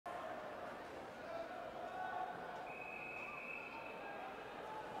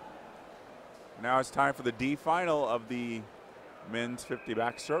Now it's time for the D final of the men's 50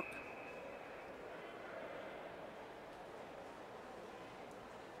 backstroke.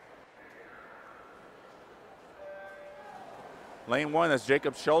 Lane 1, that's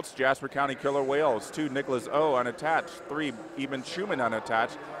Jacob Schultz, Jasper County Killer Whales. 2, Nicholas O, unattached. 3, Eben Schumann,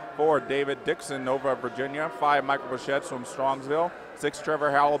 unattached. 4, David Dixon, Nova, Virginia. 5, Michael Bichette from Strongsville. 6,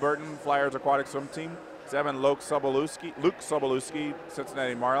 Trevor Halliburton, Flyers Aquatic Swim Team. 7, Luke Sobolewski,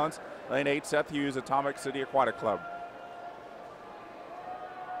 Cincinnati Marlins. Lane 8, Seth Hughes, Atomic City Aquatic Club.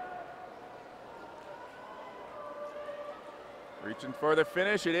 Reaching for the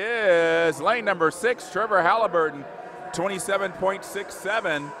finish, it is lane number 6, Trevor Halliburton,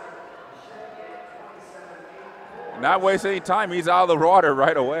 27.67. Not wasting any time, he's out of the water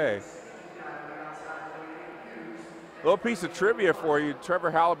right away. Little piece of trivia for you,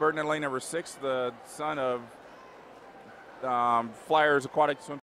 Trevor Halliburton in lane number 6, the son of Flyers Aquatic Swim